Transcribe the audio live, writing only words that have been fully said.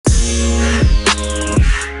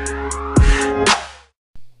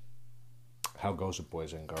how's it,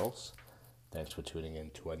 boys and girls? Thanks for tuning in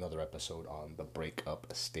to another episode on the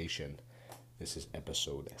Breakup Station. This is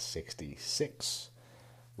episode 66,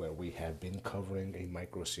 where we have been covering a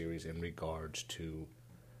micro-series in regards to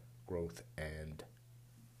growth and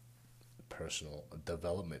personal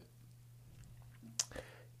development.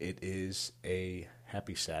 It is a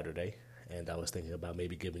happy Saturday, and I was thinking about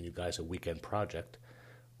maybe giving you guys a weekend project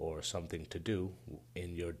or something to do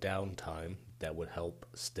in your downtime that would help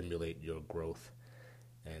stimulate your growth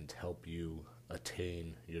and help you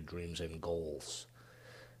attain your dreams and goals.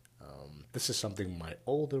 This is something my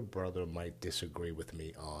older brother might disagree with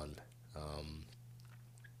me on,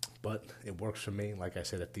 but it works for me. Like I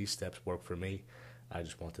said, if these steps work for me, I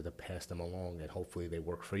just wanted to pass them along, and hopefully they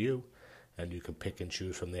work for you, and you can pick and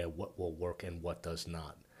choose from there what will work and what does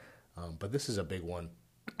not. But this is a big one,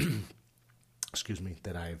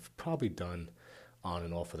 that I've probably done on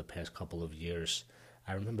and off for the past couple of years.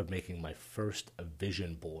 I remember making my first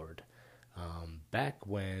vision board back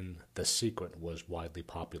when The Secret was widely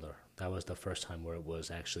popular. That was the first time where it was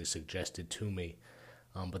actually suggested to me.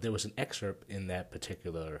 But there was an excerpt in that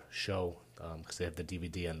particular show, because they have the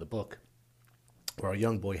DVD and the book, where a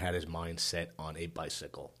young boy had his mind set on a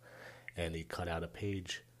bicycle. And he cut out a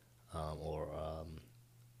page or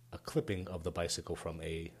a clipping of the bicycle from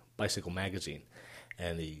a bicycle magazine.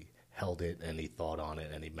 And he held it and he thought on it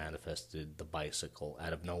and he manifested the bicycle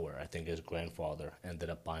out of nowhere. I think his grandfather ended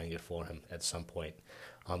up buying it for him at some point.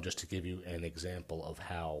 Just to give you an example of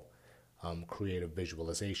how creative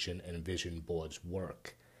visualization and vision boards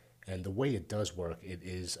work. And the way it does work, it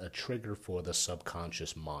is a trigger for the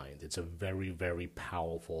subconscious mind. It's a very, very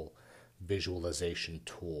powerful visualization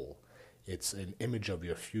tool. It's an image of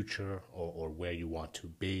your future or where you want to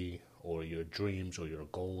be, or your dreams or your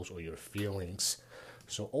goals or your feelings.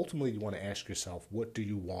 So ultimately you want to ask yourself, what do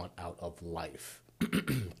you want out of life?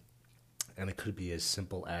 And it could be as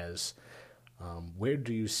simple as, where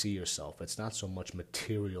do you see yourself? It's not so much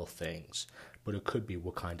material things, but it could be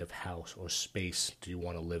what kind of house or space do you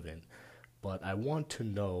want to live in? But I want to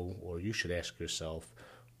know, or you should ask yourself,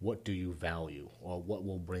 what do you value, or what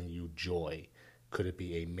will bring you joy? Could it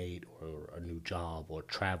be a mate or a new job or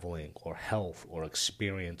traveling or health or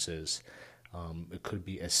experiences? It could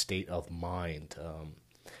be a state of mind.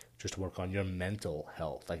 Just work on your mental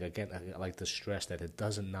health. Like, again, I like to stress that it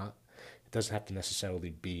doesn't have to necessarily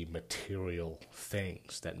be material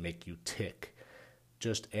things that make you tick.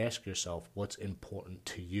 Just ask yourself what's important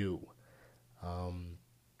to you.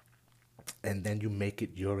 And then you make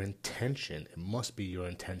it your intention. It must be your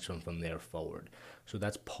intention from there forward. So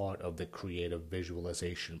that's part of the creative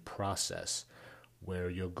visualization process, where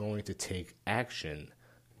you're going to take action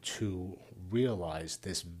to realize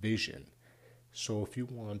this vision. So if you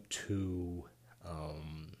want to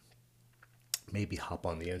maybe hop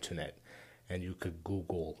on the internet and you could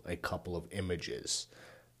Google a couple of images,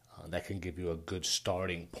 that can give you a good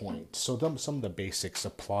starting point. So some of the basic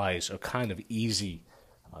supplies are kind of easy.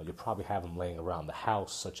 You probably have them laying around the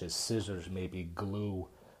house, such as scissors, maybe glue,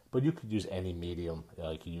 but you could use any medium.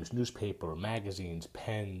 You can use newspaper, magazines,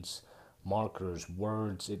 pens, markers,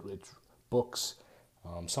 words, it's books,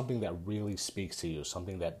 something that really speaks to you,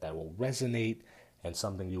 something that will resonate, and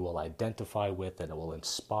something you will identify with, and it will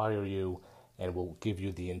inspire you, and will give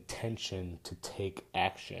you the intention to take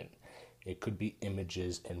action. It could be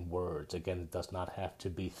images and words. Again, it does not have to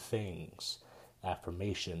be things,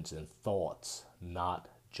 affirmations and thoughts, not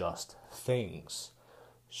just things.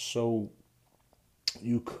 So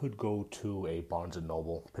you could go to a Barnes &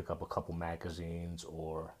 Noble, pick up a couple magazines,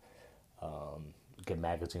 or get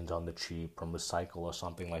magazines on the cheap from Recycle or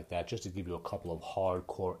something like that, just to give you a couple of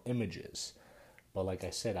hardcore images. But like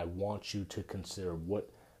I said, I want you to consider what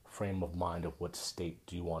frame of mind, of what state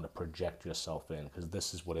do you want to project yourself in, because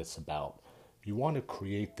this is what it's about. You want to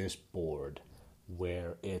create this board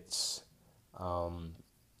where it's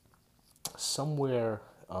somewhere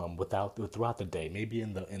throughout the day, maybe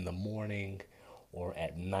in the morning or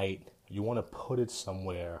at night. You want to put it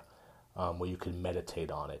somewhere where you can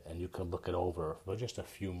meditate on it and you can look it over for just a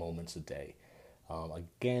few moments a day.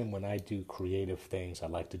 Again, when I do creative things, I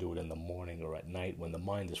like to do it in the morning or at night when the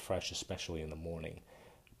mind is fresh, especially in the morning.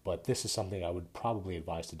 But this is something I would probably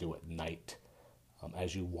advise to do at night.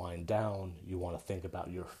 As you wind down, you want to think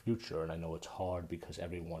about your future. And I know it's hard because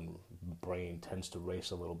everyone's brain tends to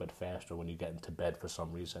race a little bit faster when you get into bed for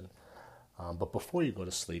some reason. But before you go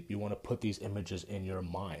to sleep, you want to put these images in your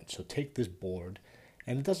mind. So take this board,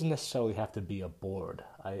 and it doesn't necessarily have to be a board.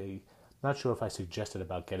 I'm not sure if I suggested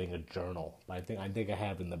about getting a journal, but I think I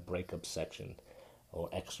have in the breakup section or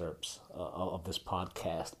excerpts of this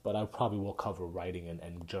podcast. But I probably will cover writing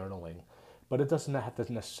and journaling. But it doesn't have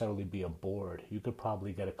to necessarily be a board. You could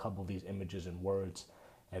probably get a couple of these images and words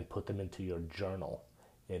and put them into your journal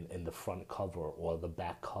in the front cover or the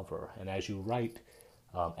back cover. And as you write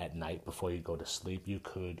at night before you go to sleep, you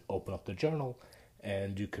could open up the journal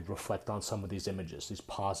and you could reflect on some of these images, these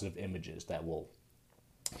positive images that will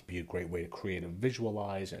be a great way to create and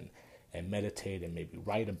visualize and meditate and maybe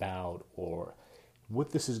write about. Or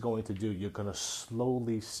what this is going to do, you're going to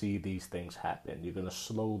slowly see these things happen. You're going to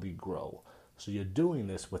slowly grow. So you're doing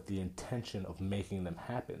this with the intention of making them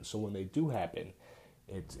happen. So when they do happen,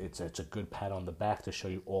 it's a good pat on the back to show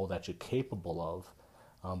you all that you're capable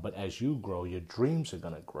of. But as you grow, your dreams are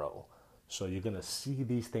going to grow. So you're going to see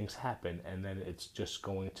these things happen, and then it's just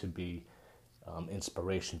going to be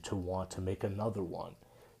inspiration to want to make another one.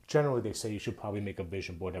 Generally, they say you should probably make a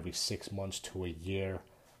vision board every 6 months to a year.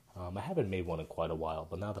 I haven't made one in quite a while,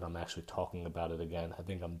 but now that I'm actually talking about it again, I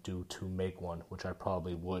think I'm due to make one, which I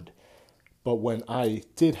probably would. But when I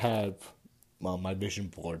did have my vision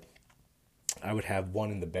board, I would have one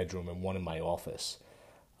in the bedroom and one in my office,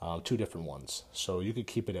 2 different ones. So you could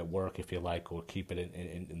keep it at work if you like, or keep it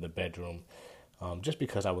in the bedroom, just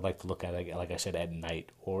because I would like to look at it, like I said, at night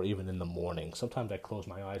or even in the morning. Sometimes I close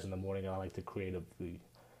my eyes in the morning and I like to creatively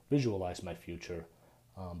visualize my future.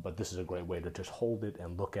 But this is a great way to just hold it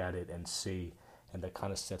and look at it and see, and that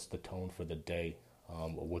kind of sets the tone for the day, or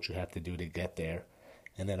what you have to do to get there.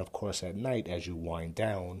 And then, of course, at night, as you wind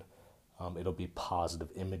down, it'll be positive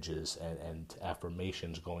images and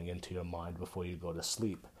affirmations going into your mind before you go to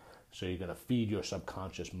sleep. So you're going to feed your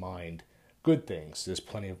subconscious mind good things. There's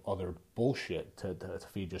plenty of other bullshit to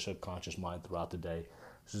feed your subconscious mind throughout the day.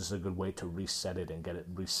 So this is a good way to reset it and get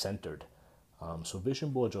it recentered. So vision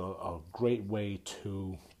boards are a great way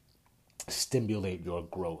to stimulate your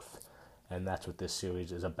growth. And that's what this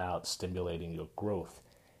series is about, stimulating your growth.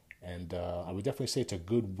 And I would definitely say it's a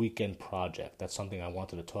good weekend project. That's something I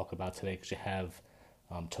wanted to talk about today, because you have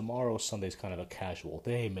tomorrow, Sunday's kind of a casual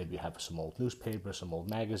day. Maybe you have some old newspapers, some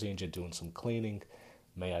old magazines, you're doing some cleaning.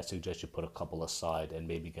 May I suggest you put a couple aside and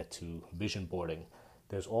maybe get to vision boarding.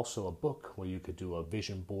 There's also a book where you could do a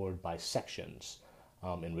vision board by sections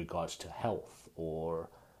in regards to health or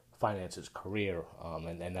finances, career,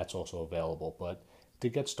 and that's also available. But to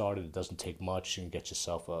get started, it doesn't take much. You can get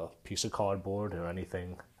yourself a piece of cardboard or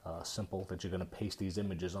anything simple that you're going to paste these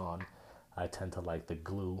images on. I tend to like the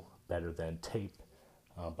glue better than tape,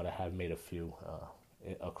 but I have made a few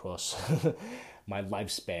across my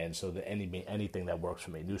lifespan, so that anything that works for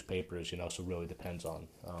me. Newspapers, so it really depends on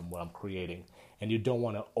what I'm creating. And you don't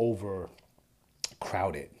want to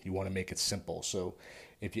overcrowd it. You want to make it simple. So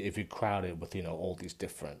if you crowd it with all these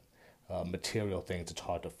different material things, it's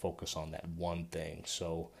hard to focus on that one thing.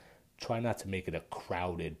 So try not to make it a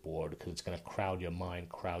crowded board, because it's going to crowd your mind,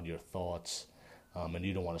 crowd your thoughts, and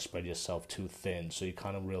you don't want to spread yourself too thin. So you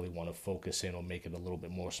kind of really want to focus in or make it a little bit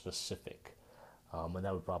more specific. And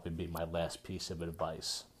that would probably be my last piece of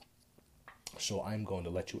advice. So I'm going to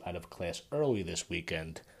let you out of class early this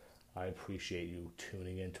weekend. I appreciate you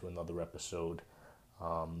tuning in to another episode.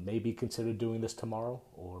 Maybe consider doing this tomorrow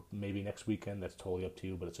or maybe next weekend. That's totally up to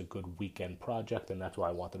you, but it's a good weekend project, and that's why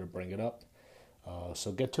I wanted to bring it up.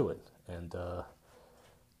 So get to it and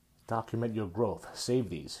document your growth. Save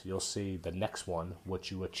these. You'll see the next one,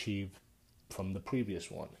 what you achieved from the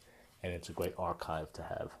previous one, and it's a great archive to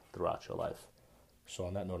have throughout your life. So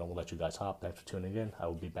on that note, I'm going to let you guys hop. Thanks for tuning in. I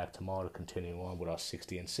will be back tomorrow to continue on with our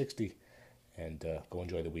 60 and 60. And go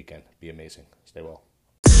enjoy the weekend. Be amazing. Stay well.